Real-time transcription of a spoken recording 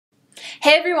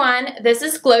Hey everyone, this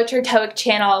is Glow to Your TOEIC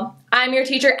channel. I'm your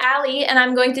teacher Allie and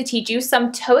I'm going to teach you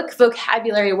some TOEIC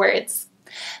vocabulary words.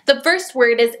 The first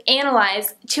word is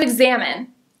analyze, to examine.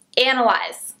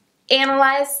 Analyze,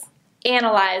 analyze,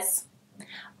 analyze.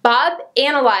 Bob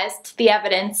analyzed the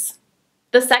evidence.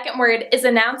 The second word is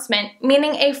announcement,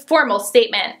 meaning a formal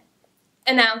statement.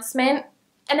 Announcement,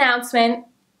 announcement,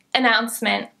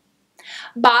 announcement.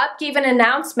 Bob gave an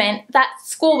announcement that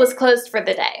school was closed for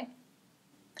the day.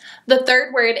 The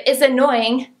third word is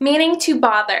annoying, meaning to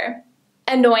bother.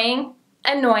 Annoying,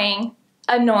 annoying,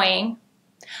 annoying.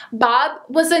 Bob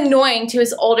was annoying to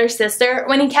his older sister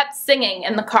when he kept singing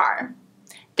in the car.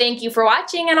 Thank you for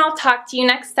watching, and I'll talk to you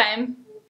next time.